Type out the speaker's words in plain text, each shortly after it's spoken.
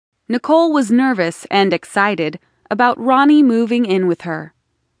Nicole was nervous and excited about Ronnie moving in with her.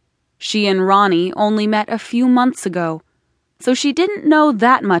 She and Ronnie only met a few months ago, so she didn't know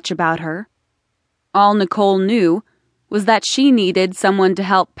that much about her. All Nicole knew was that she needed someone to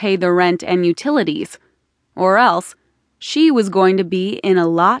help pay the rent and utilities, or else she was going to be in a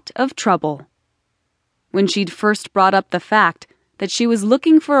lot of trouble. When she'd first brought up the fact that she was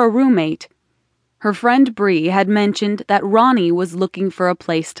looking for a roommate, her friend Bree had mentioned that Ronnie was looking for a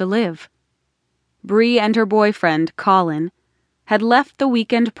place to live. Bree and her boyfriend, Colin, had left the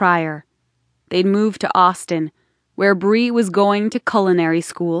weekend prior. They'd moved to Austin, where Bree was going to culinary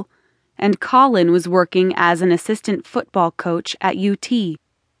school, and Colin was working as an assistant football coach at UT.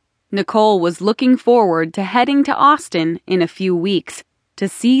 Nicole was looking forward to heading to Austin in a few weeks to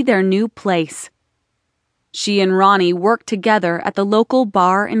see their new place. She and Ronnie worked together at the local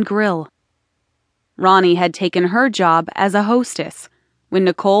bar and grill. Ronnie had taken her job as a hostess when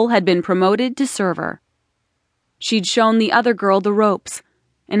Nicole had been promoted to server. She'd shown the other girl the ropes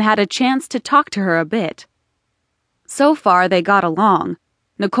and had a chance to talk to her a bit. So far they got along.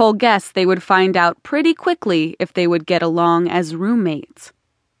 Nicole guessed they would find out pretty quickly if they would get along as roommates.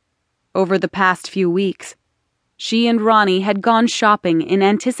 Over the past few weeks, she and Ronnie had gone shopping in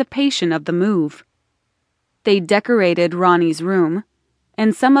anticipation of the move. They decorated Ronnie's room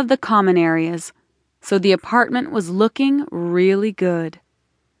and some of the common areas, so the apartment was looking really good.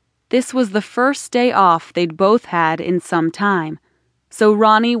 This was the first day off they'd both had in some time, so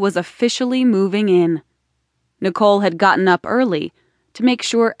Ronnie was officially moving in. Nicole had gotten up early to make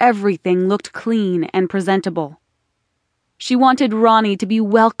sure everything looked clean and presentable. She wanted Ronnie to be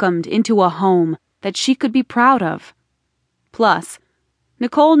welcomed into a home that she could be proud of. Plus,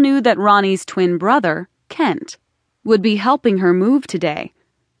 Nicole knew that Ronnie's twin brother, Kent, would be helping her move today,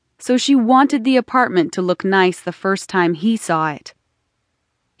 so she wanted the apartment to look nice the first time he saw it.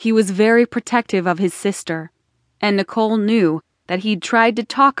 He was very protective of his sister, and Nicole knew that he'd tried to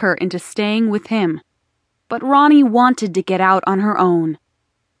talk her into staying with him, but Ronnie wanted to get out on her own.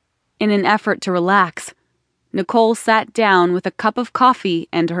 In an effort to relax, Nicole sat down with a cup of coffee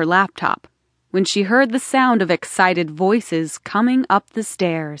and her laptop when she heard the sound of excited voices coming up the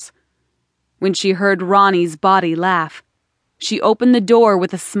stairs. When she heard Ronnie's body laugh, she opened the door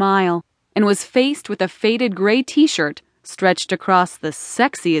with a smile and was faced with a faded gray t-shirt stretched across the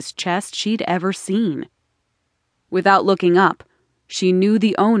sexiest chest she'd ever seen. Without looking up, she knew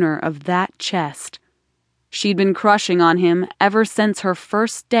the owner of that chest. She'd been crushing on him ever since her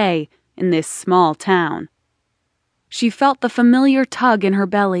first day in this small town. She felt the familiar tug in her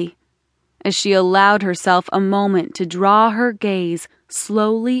belly as she allowed herself a moment to draw her gaze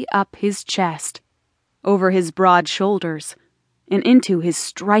slowly up his chest, over his broad shoulders, and into his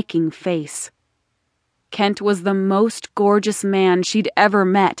striking face. Kent was the most gorgeous man she'd ever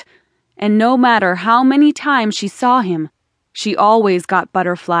met, and no matter how many times she saw him, she always got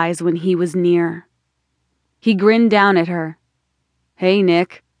butterflies when he was near. He grinned down at her. "Hey,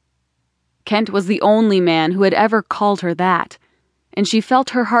 Nick." Kent was the only man who had ever called her that, and she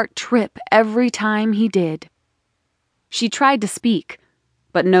felt her heart trip every time he did. She tried to speak,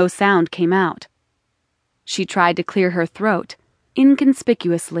 but no sound came out. She tried to clear her throat,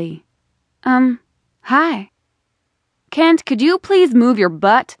 inconspicuously. Hi. "Kent, could you please move your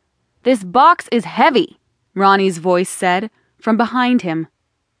butt? This box is heavy," Ronnie's voice said from behind him.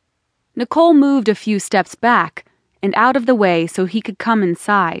 Nicole moved a few steps back and out of the way so he could come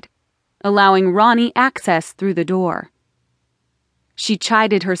inside, allowing Ronnie access through the door. She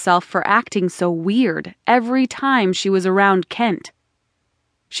chided herself for acting so weird every time she was around Kent.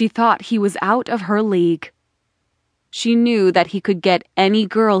 She thought he was out of her league. She knew that he could get any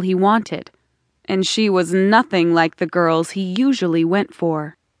girl he wanted, and she was nothing like the girls he usually went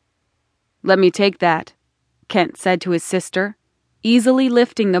for. "Let me take that," Kent said to his sister, easily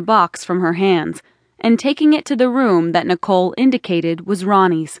lifting the box from her hands and taking it to the room that Nicole indicated was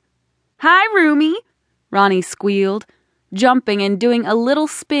Ronnie's. "Hi, roomie," Ronnie squealed, jumping and doing a little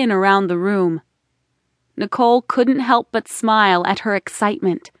spin around the room. Nicole couldn't help but smile at her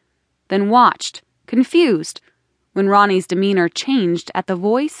excitement, then watched, confused, when Ronnie's demeanor changed at the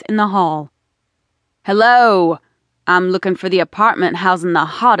voice in the hall. "Hello, I'm looking for the apartment housing the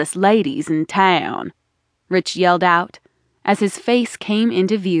hottest ladies in town," Rich yelled out as his face came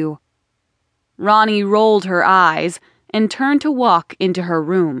into view. Ronnie rolled her eyes and turned to walk into her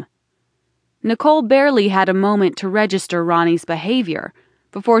room. Nicole barely had a moment to register Ronnie's behavior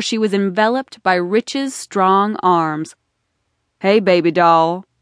before she was enveloped by Rich's strong arms. "Hey, baby doll,"